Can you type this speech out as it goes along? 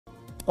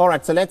All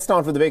right, so let's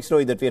start with the big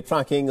story that we're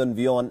tracking on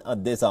WION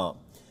at this hour.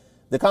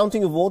 The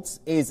counting of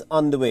votes is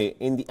underway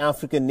in the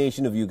African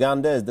nation of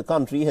Uganda as the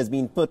country has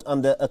been put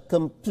under a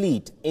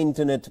complete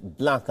internet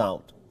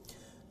blackout.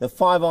 Now,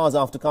 5 hours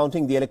after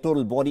counting, the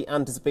electoral body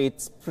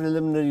anticipates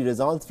preliminary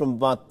results from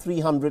about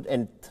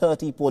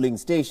 330 polling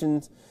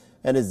stations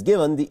and has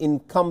given the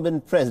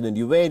incumbent president,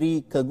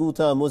 Yoweri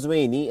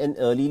Museveni, an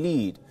early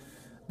lead.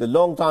 The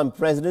long-time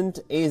president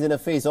is in a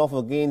face-off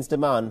against a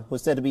man who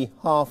is said to be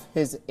half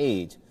his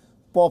age,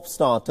 pop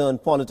star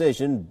turned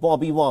politician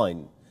Bobi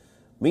Wine.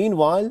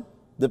 Meanwhile,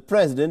 the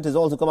president has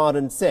also come out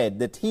and said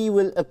that he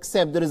will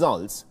accept the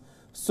results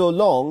so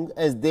long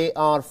as they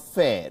are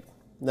fair.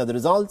 Now, the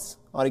results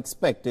are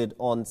expected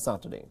on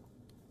Saturday.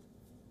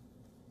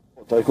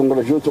 I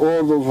congratulate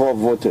all those who have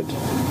voted.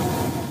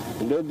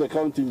 Let the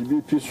counting be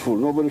peaceful.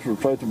 Nobody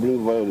should try to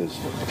bring violence.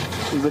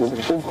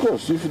 Of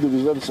course, if the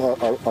results are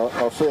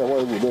fair, why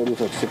would they not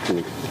accept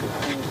it?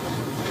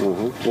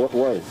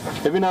 Why?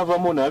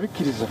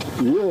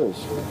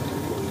 Yes.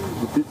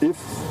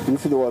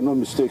 If there were no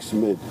mistakes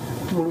made.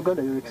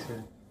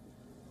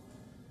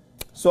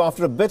 So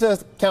after a bitter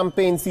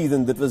campaign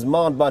season that was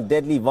marred by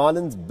deadly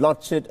violence,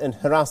 bloodshed and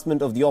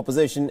harassment of the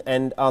opposition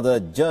and other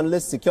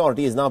journalists,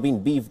 security has now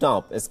been beefed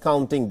up as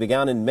counting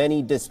began in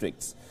many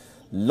districts.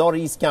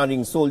 Lorries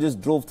carrying soldiers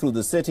drove through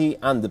the city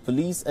and the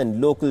police and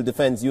local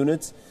defense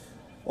units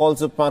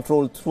also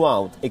patrolled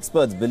throughout.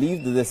 Experts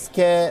believe that the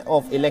scare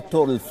of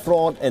electoral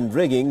fraud and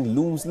rigging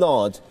looms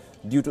large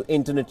due to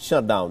internet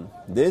shutdown.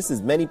 This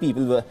as many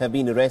people have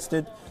been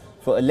arrested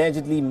for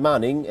allegedly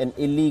manning an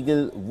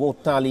illegal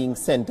vote tallying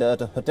centre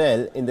at a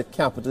hotel in the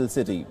capital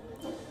city.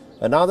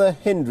 Another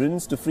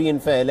hindrance to free and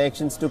fair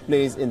elections took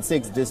place in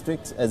 6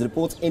 districts as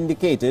reports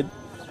indicated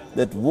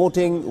that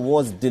voting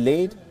was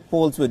delayed.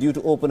 Polls were due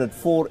to open at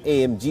 4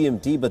 a.m.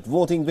 GMT, but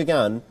voting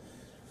began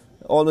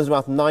almost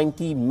about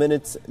 90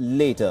 minutes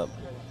later.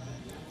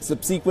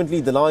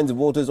 Subsequently, the lines of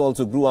voters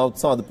also grew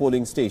outside the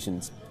polling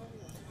stations.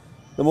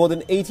 The more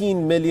than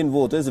 18 million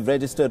voters have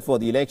registered for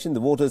the election. The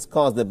voters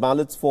cast their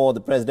ballots for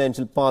the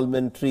presidential,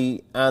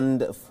 parliamentary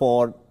and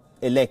for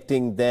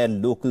electing their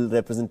local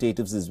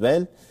representatives as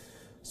well.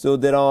 So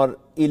there are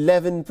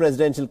 11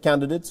 presidential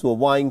candidates who are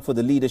vying for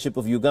the leadership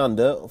of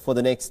Uganda for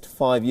the next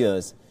 5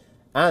 years.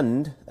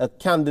 And a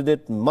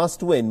candidate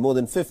must win more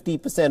than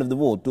 50% of the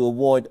vote to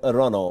avoid a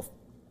runoff.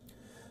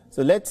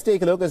 So let's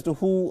take a look as to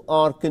who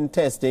are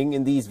contesting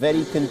in these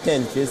very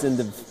contentious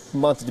and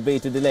much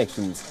debated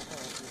elections.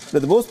 Now,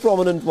 the most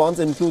prominent ones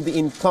include the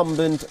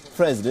incumbent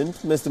president,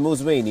 Mr.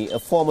 Museveni, a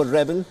former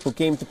rebel who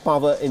came to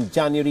power in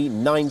January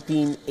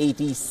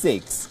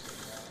 1986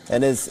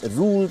 and has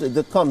ruled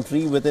the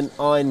country with an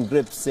iron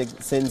grip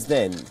since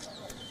then.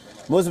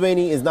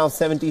 Museveni is now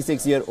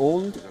 76 years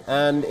old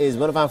and is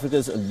one of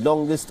Africa's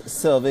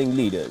longest-serving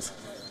leaders.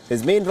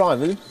 His main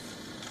rival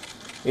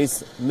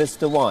is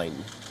Mr. Wine,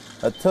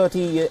 a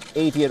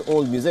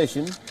 38-year-old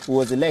musician who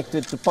was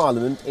elected to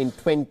Parliament in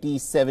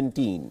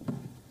 2017.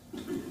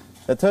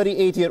 The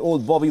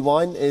 38-year-old Bobi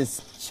Wine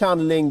is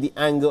channeling the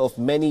anger of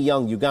many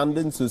young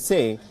Ugandans who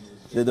say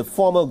that the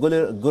former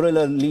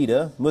guerrilla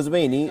leader,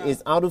 Museveni,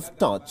 is out of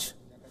touch.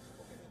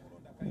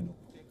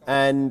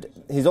 And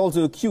he's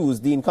also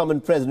accused the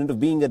incumbent president of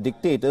being a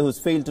dictator who's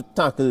failed to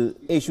tackle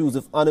issues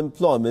of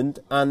unemployment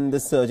and the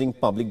surging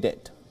public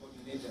debt.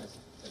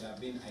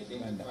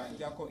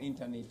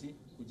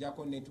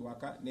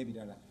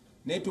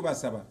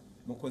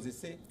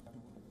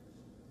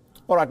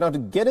 All right, now to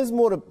get us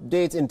more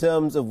updates in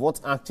terms of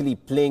what's actually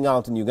playing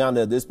out in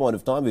Uganda at this point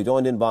of time, we're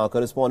joined in by our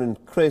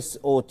correspondent Chris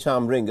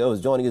Ochamringa, who's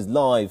joining us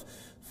live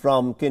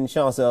from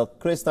Kinshasa.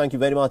 Chris, thank you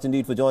very much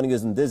indeed for joining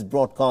us in this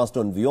broadcast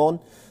on WION.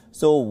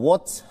 So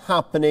what's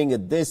happening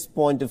at this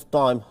point of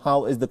time?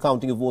 How is the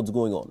counting of votes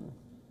going on?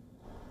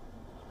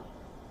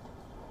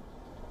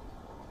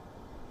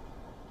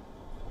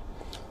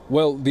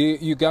 Well, the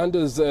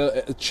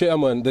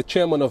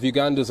chairman of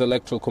Uganda's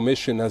Electoral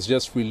Commission has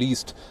just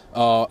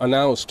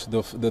announced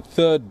the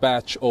third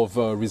batch of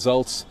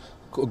results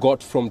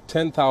got from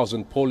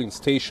 10,000 polling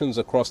stations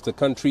across the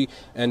country,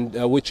 and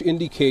which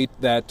indicate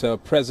that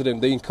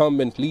the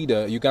incumbent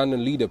leader,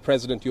 Ugandan leader,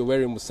 President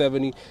Yoweri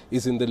Museveni,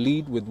 is in the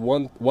lead with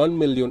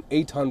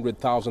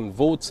 1,800,000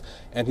 votes,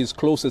 and his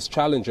closest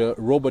challenger,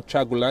 Robert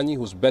Chagulanyi,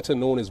 who's better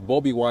known as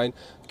Bobi Wine,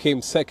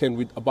 came second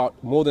with about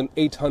more than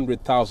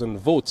 800,000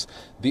 votes.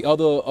 The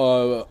other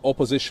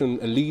opposition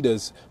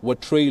leaders were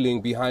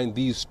trailing behind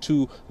these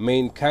two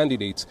main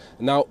candidates.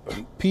 Now,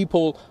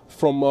 people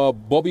from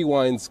Bobi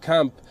Wine's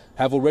camp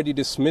have already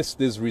dismissed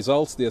these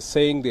results. They are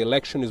saying the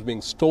election is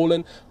being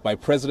stolen by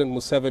President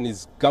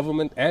Museveni's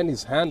government and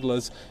his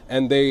handlers,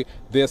 and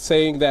they're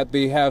saying that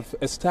they have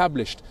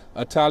established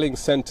a tallying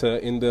center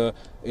in the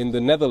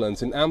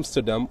Netherlands, in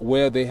Amsterdam,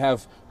 where they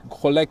have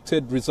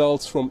collected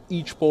results from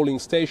each polling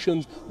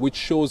station, which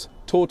shows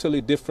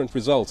totally different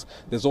results.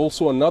 There's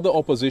also another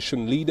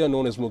opposition leader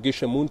known as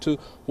Mugisha Muntu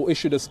who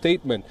issued a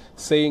statement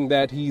saying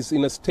that he's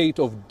in a state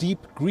of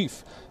deep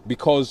grief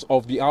because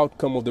of the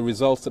outcome of the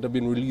results that have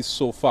been released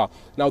so far.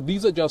 Now,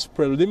 these are just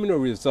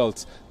preliminary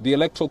results. The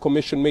Electoral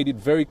Commission made it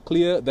very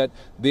clear that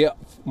there are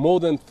more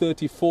than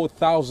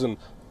 34,000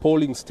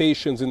 polling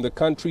stations in the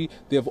country.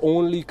 They have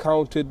only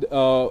counted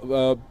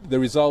the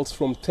results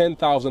from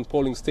 10,000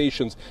 polling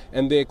stations,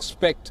 and they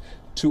expect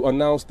to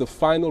announce the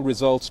final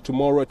results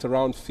tomorrow at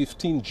around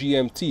 15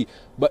 GMT.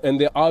 And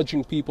they're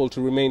urging people to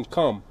remain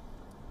calm.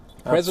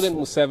 President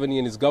Museveni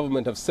and his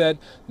government have said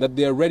that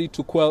they are ready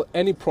to quell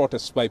any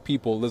protests by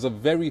people. There's a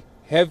very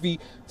heavy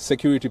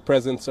security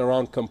presence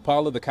around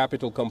Kampala, the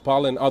capital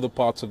Kampala, and other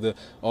parts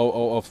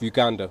of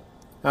Uganda.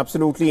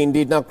 Absolutely,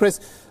 indeed. Now, Chris,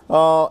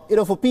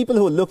 for people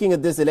who are looking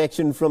at this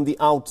election from the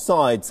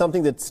outside,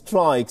 something that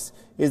strikes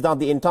is that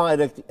the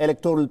entire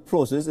electoral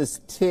process is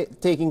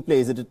taking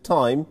place at a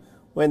time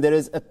when there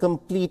is a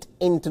complete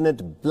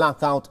internet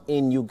blackout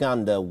in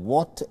Uganda.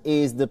 What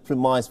is the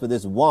premise for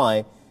this?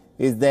 Why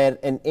is there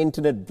an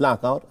internet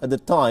blackout at the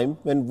time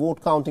when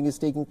vote counting is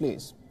taking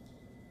place?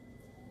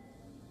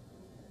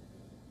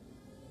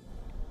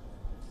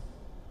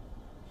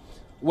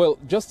 Well,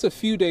 just a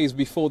few days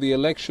before the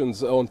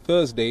elections on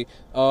Thursday,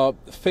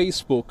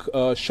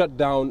 Facebook shut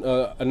down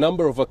a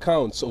number of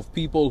accounts of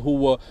people who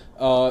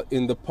were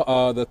in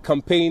the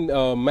campaign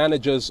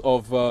managers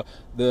of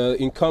the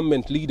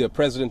incumbent leader,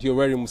 President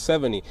Yoweri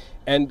Museveni.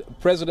 And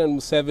President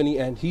Museveni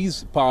and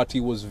his party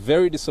was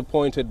very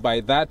disappointed by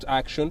that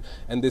action,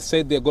 and they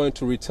said they're going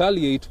to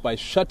retaliate by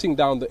shutting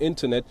down the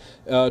internet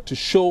to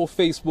show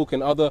Facebook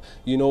and other,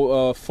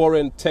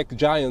 foreign tech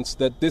giants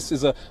that this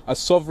is a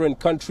sovereign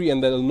country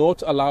and they'll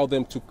not allow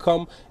them to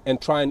come and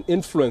try and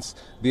influence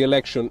the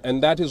election.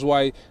 And that is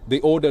why they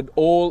ordered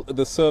all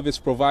the service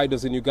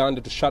providers in Uganda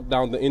to shut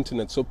down the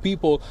internet. So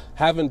people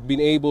haven't been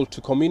able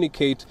to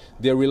communicate.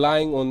 They're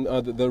relying on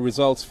the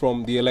results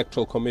from the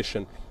Electoral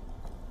Commission.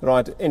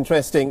 Right,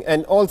 interesting.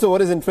 And also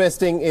what is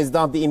interesting is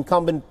that the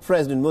incumbent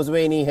President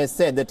Museveni has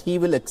said that he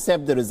will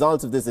accept the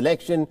results of this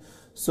election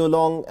so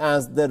long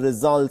as the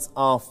results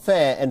are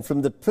fair. And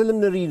from the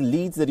preliminary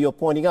leads that you're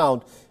pointing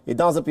out, it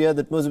does appear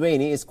that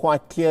Museveni is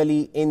quite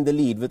clearly in the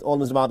lead with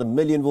almost about 1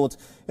 million votes.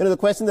 The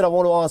question that I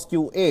want to ask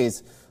you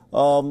is,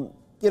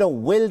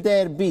 will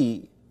there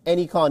be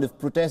any kind of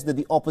protest that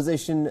the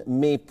opposition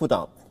may put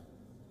up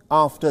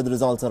after the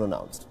results are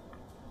announced?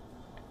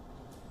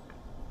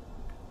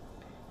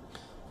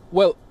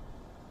 Well,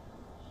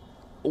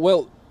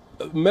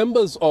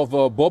 members of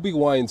Bobi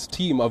Wine's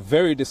team are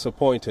very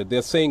disappointed.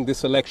 They're saying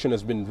this election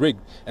has been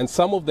rigged, and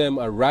some of them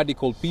are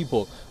radical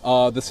people.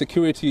 The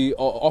security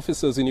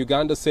officers in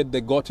Uganda said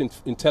they got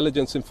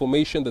intelligence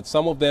information that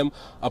some of them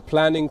are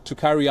planning to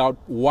carry out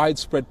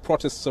widespread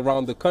protests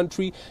around the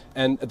country,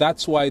 and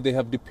that's why they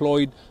have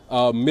deployed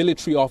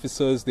military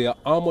officers. They are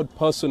armored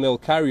personnel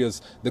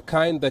carriers, the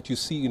kind that you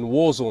see in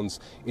war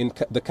zones in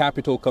the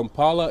capital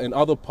Kampala and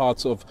other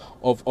parts of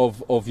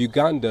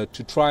Uganda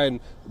to try and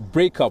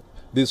break up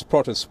these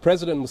protests.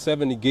 President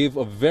Museveni gave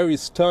a very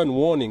stern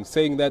warning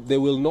saying that they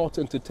will not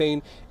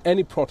entertain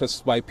any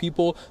protests by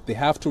people. They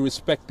have to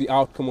respect the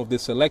outcome of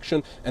this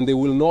election, and they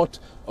will not,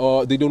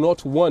 they do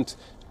not want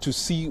to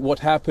see what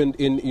happened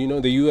in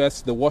the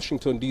US, the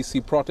Washington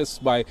DC protests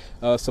by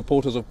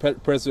supporters of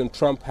President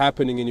Trump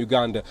happening in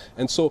Uganda.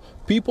 And so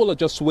people are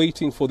just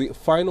waiting for the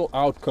final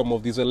outcome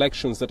of these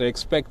elections that are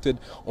expected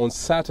on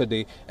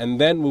Saturday,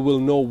 and then we will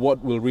know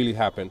what will really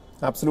happen.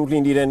 Absolutely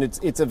indeed, and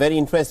it's a very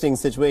interesting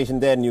situation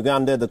there in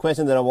Uganda. The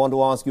question that I want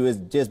to ask you is,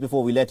 just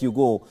before we let you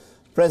go,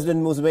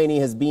 President Museveni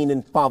has been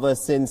in power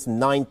since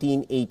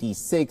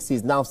 1986.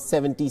 He's now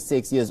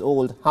 76 years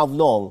old. How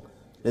long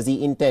does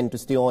he intend to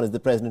stay on as the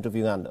president of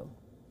Uganda?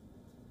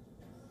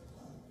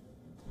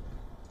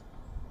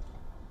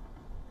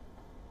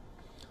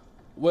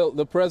 Well,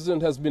 the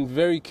president has been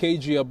very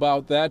cagey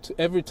about that.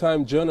 Every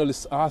time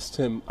journalists ask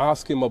him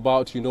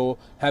about,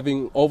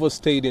 having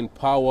overstayed in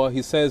power,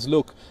 he says,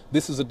 look,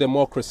 this is a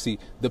democracy.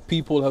 The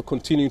people are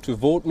continuing to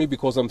vote me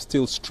because I'm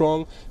still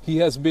strong. He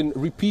has been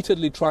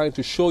repeatedly trying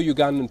to show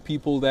Ugandan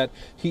people that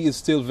he is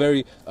still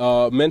very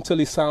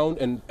mentally sound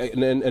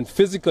and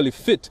physically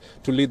fit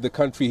to lead the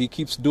country. He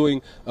keeps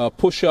doing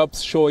push-ups,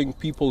 showing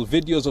people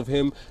videos of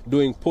him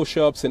doing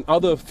push-ups and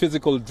other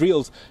physical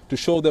drills to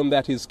show them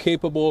that he's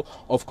capable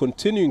of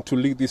continuing to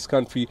lead this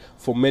country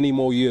for many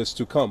more years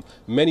to come.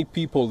 Many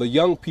people, the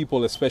young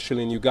people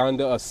especially in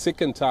Uganda, are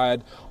sick and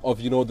tired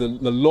of the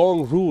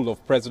long rule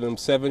of President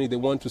Museveni. They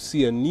want to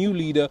see a new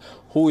leader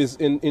who is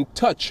in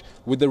touch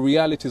with the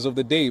realities of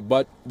the day.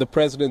 But the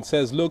president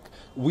says, look,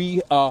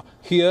 we are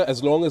here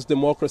as long as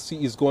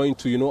democracy is going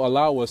to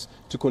allow us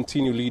to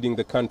continue leading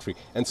the country.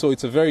 And so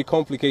it's a very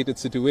complicated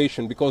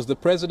situation because the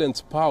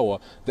president's power,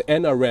 the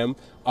NRM,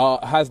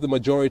 has the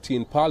majority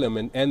in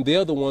parliament, and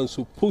they're the ones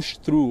who push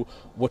through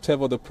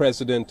whatever the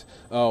president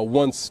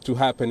wants to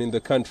happen in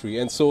the country.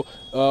 And so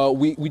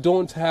we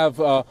don't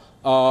have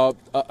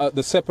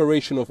the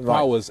separation of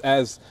powers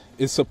as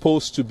is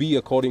supposed to be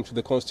according to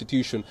the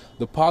constitution.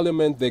 The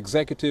parliament, the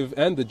executive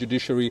and the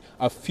judiciary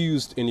are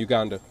fused in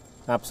Uganda.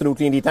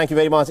 Absolutely indeed. Thank you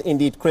very much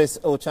indeed, Chris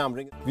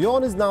Ocham.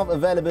 WION is now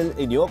available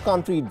in your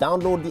country.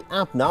 Download the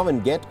app now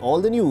and get all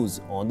the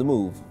news on the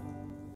move.